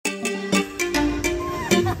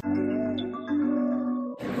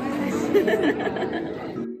Let's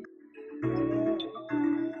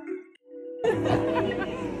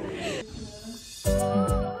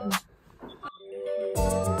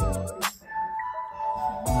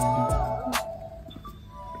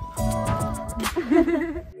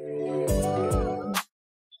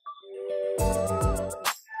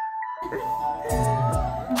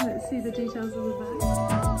see the details of the bag.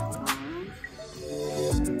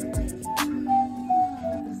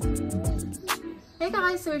 Hey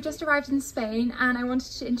guys, so we've just arrived in Spain and I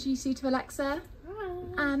wanted to introduce you to Alexa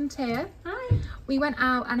and Taya. Hi. We went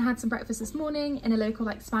out and had some breakfast this morning in a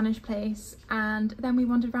local Spanish place, and then we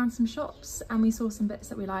wandered around some shops and we saw some bits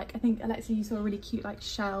that we like. I think Alexa, you saw a really cute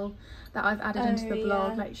shell that I've added into the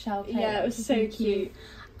blog, shell plate. Yeah, it was so cute.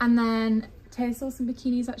 And then Taya saw some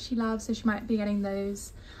bikinis that she loves, so she might be getting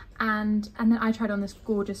those. And then I tried on this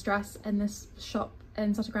gorgeous dress in this shop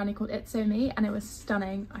in Sotogrande called It's So Me, and it was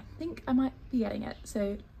stunning. I think I might be getting it,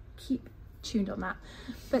 so keep tuned on that.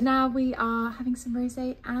 But now we are having some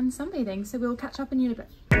rosé and sunbathing, so we'll catch up in you in a bit.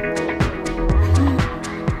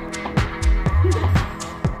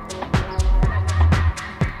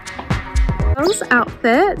 Girls'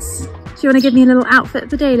 outfits. Do you want to give me a little outfit of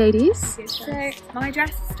the day, ladies? So my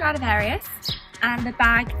dress is Stradivarius and the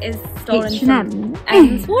bag is stolen H&M. from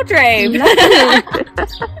Emma's wardrobe.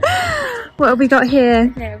 What have we got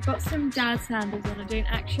here? Okay, I've got some dad sandals on. I don't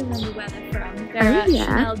actually remember where they're from. They're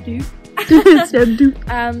Chanel Dupe.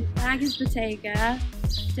 Bag is Bottega,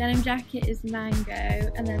 denim jacket is Mango,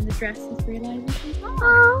 and then the dress is Realization.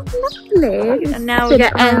 Oh, lovely. And now we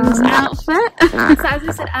get Emma's outfit. So as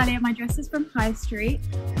I said earlier, my dress is from High Street,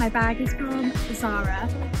 my bag is from Zara,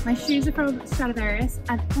 my shoes are from Stradivarius,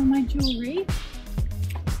 and all my jewellery,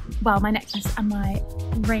 well, my necklace and my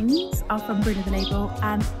rings are from Bruno the Label,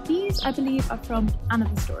 and these I believe are from Anna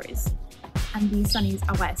the Stories, and these sunnies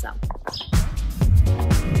are YSL.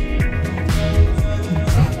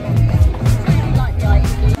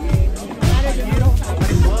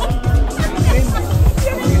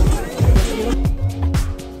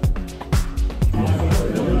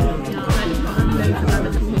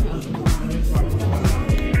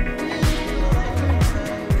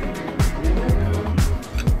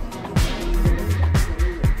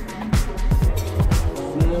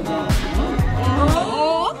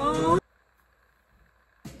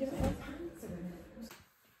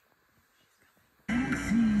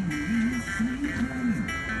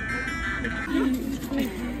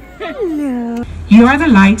 You are the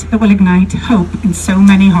light that will ignite hope in so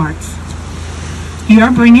many hearts. You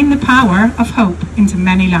are bringing the power of hope into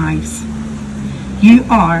many lives. You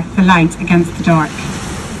are the light against the dark.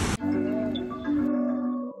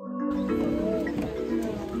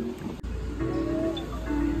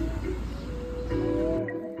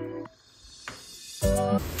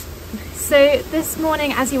 So this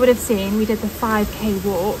morning, as you would have seen, we did the 5k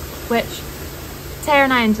walk, which Tara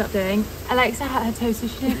and I ended up doing. Alexa hurt her toe, so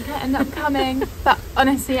she didn't end up coming. But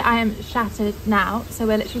honestly, I am shattered now. So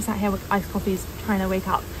we're literally sat here with iced coffees trying to wake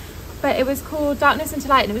up. But it was called Darkness into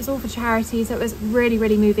Light, and it was all for charity. So it was really,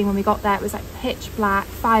 really moving when we got there. It was pitch black,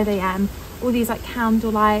 5 AM, all these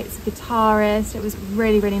candle lights, a guitarist. It was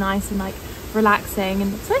really, really nice and relaxing,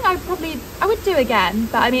 and something I would do again.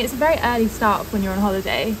 But I mean, it's a very early start when you're on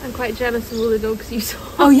holiday. I'm quite jealous of all the dogs you saw.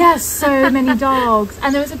 Oh yes, so many dogs.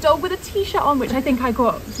 And there was a dog with a t-shirt on, which I think I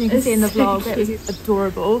got, so you can see in the vlog. It was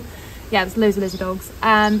adorable. Yeah, there's loads of dogs.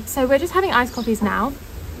 So we're just having iced coffees now,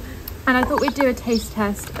 and I thought we'd do a taste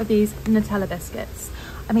test of these Nutella biscuits.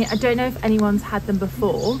 I mean, I don't know if anyone's had them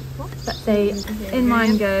before, but they, in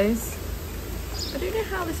mine goes. I don't know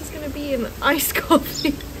how this is going to be in iced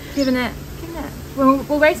coffee. Giving it.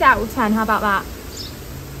 We'll rate it out with 10. How about that?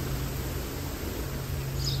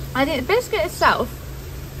 I think the biscuit itself.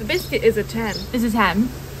 The biscuit is a 10. Is a 10.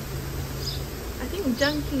 I think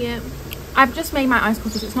dunking it. I've just made my iced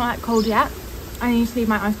coffee, so it's not cold yet. I need to leave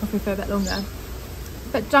my iced coffee for a bit longer.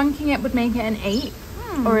 But dunking it would make it an 8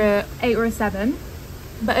 or a 8 or a 7.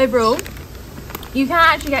 But overall, you can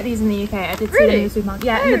actually get these in the UK. I did see them in the supermarket.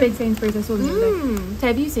 Yeah, in the big Sainsbury's. I saw them the other day. So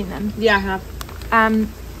have you seen them? Yeah, I have.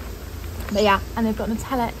 But yeah, and they've got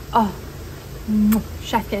Nutella. Oh,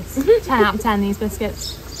 chef kiss. 10 out of 10, these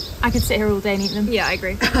biscuits. I could sit here all day and eat them. Yeah, I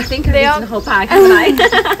agree. I think I've eaten the whole bag, haven't I?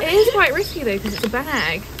 It is quite risky though, because it's a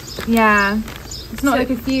bag. Yeah. It's not a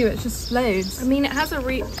few, it's just loads. I mean, it has a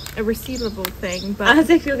resealable thing, but... As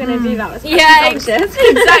if you're going to do that. That's presumptuous.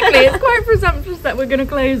 Exactly. It's quite presumptuous that we're going to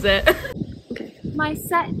close it. Okay. My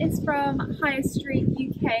set is from High Street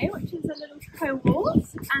UK, which is a little cohort.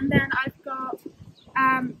 And then I've got...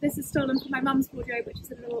 this is stolen from my mum's wardrobe, which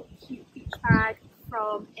is a little cute beach bag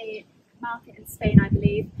from a market in Spain, I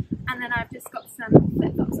believe. And then I've just got some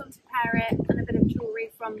flip-flops on to pair it, and a bit of jewellery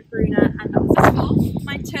from Bruna and also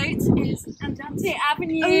my tote is Andante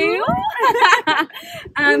Avenue.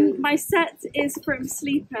 My set is from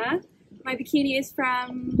Sleeper. My bikini is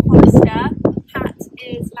from Hollister. Hat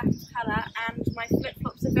is La Capella, and my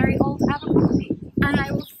flip-flops are very old Abercrombie. And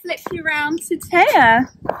I will flip you around to Taya.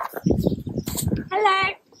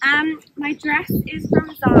 Hello. My dress is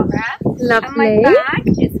from Zara. Lovely. And my bag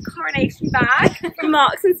is a coronation bag from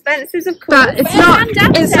Marks and Spencer's, of course. But it's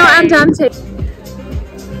not Andante.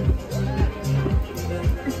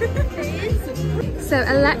 So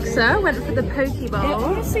Alexa went for the poke bowl. It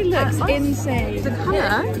honestly looks insane. The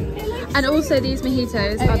colour. And also these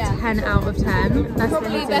mojitos are 10 out of 10. Best Probably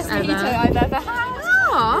mojitos best ever. mojito I've ever had.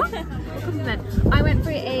 Aww. Compliment. I went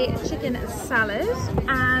for a chicken salad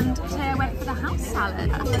and Taya went for the house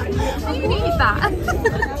salad. Are you gonna eat that?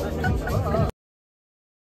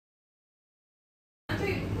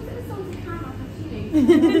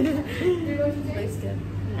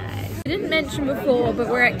 I didn't mention before, but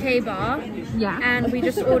we're at K-Bar. Yeah. And we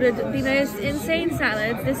just ordered the most insane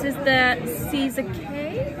salad. This is the Caesar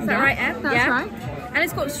K. Is that right, Em? That's right. And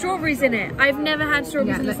it's got strawberries in it. I've never had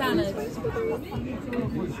strawberries in a salad.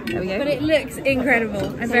 There we go. But it looks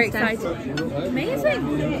incredible. I'm very Taste excited. Amazing.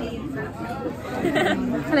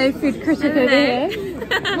 Hello, food critic over here.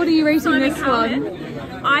 What are you rating this one?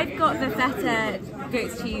 I've got the feta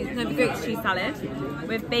goat's cheese salad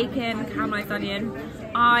with bacon, caramelised onion.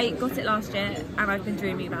 I got it last year and I've been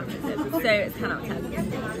dreaming about it since. So it's 10 out of 10.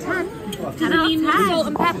 10? 10 out of 10. Salt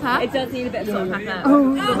and pepper? It does need a bit of salt and pepper.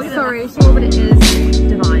 Oh, sorry, sure, but it is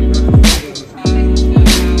divine.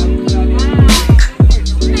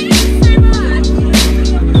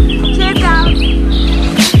 Cheers, guys.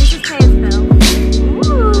 This is Taya's bill.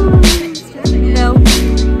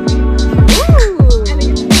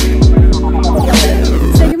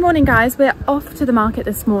 So good morning, guys. We're off to the market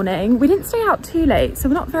this morning. We didn't stay out too late, so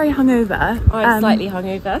we're not very hungover. I'm slightly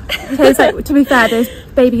hungover. Taya's like, to be fair, those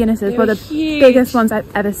baby Guinnesses were the biggest ones I've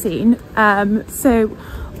ever seen. So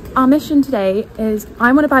our mission today is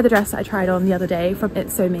I want to buy the dress that I tried on the other day from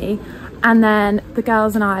It's So Me, and then the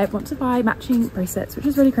girls and I want to buy matching bracelets, which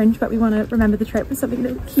is really cringe, but we want to remember the trip with something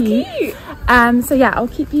that was cute. So yeah, I'll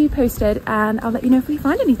keep you posted and I'll let you know if we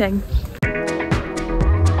find anything.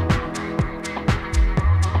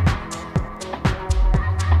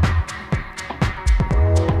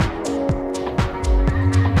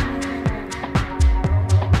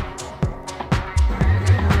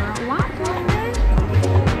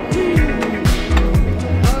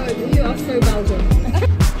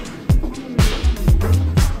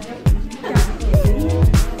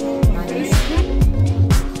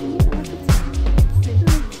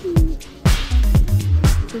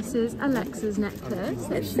 This is Alexa's necklace.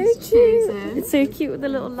 It's so cute. It's so cute with the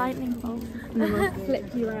little lightning bolt. And then we'll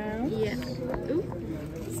flip you around. Yeah. Ooh.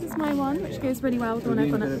 This is my one, which goes really well with the one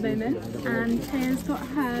I've got at the moment. And Taya's got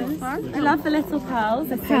hers. I love the little pearls.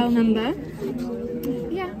 The pearl number.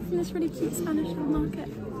 Yeah, from this really cute Spanish little market.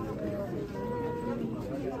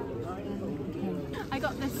 I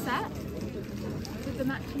got this set with the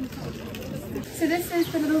matching top. So this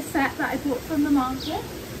is the little set that I bought from the market.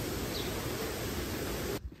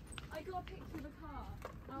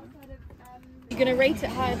 You're gonna rate it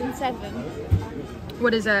higher than 7.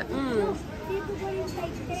 What is it?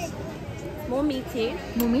 More meaty.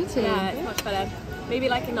 More meaty. Yeah, it's much better. Maybe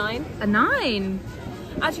like a 9. A 9.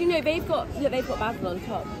 Actually, no, they've got basil on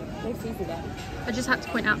top. No seafood there. I just had to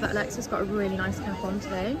point out that Alexa's got a really nice cap on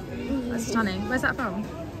today. That's stunning. Where's that from?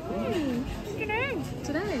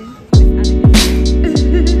 Today.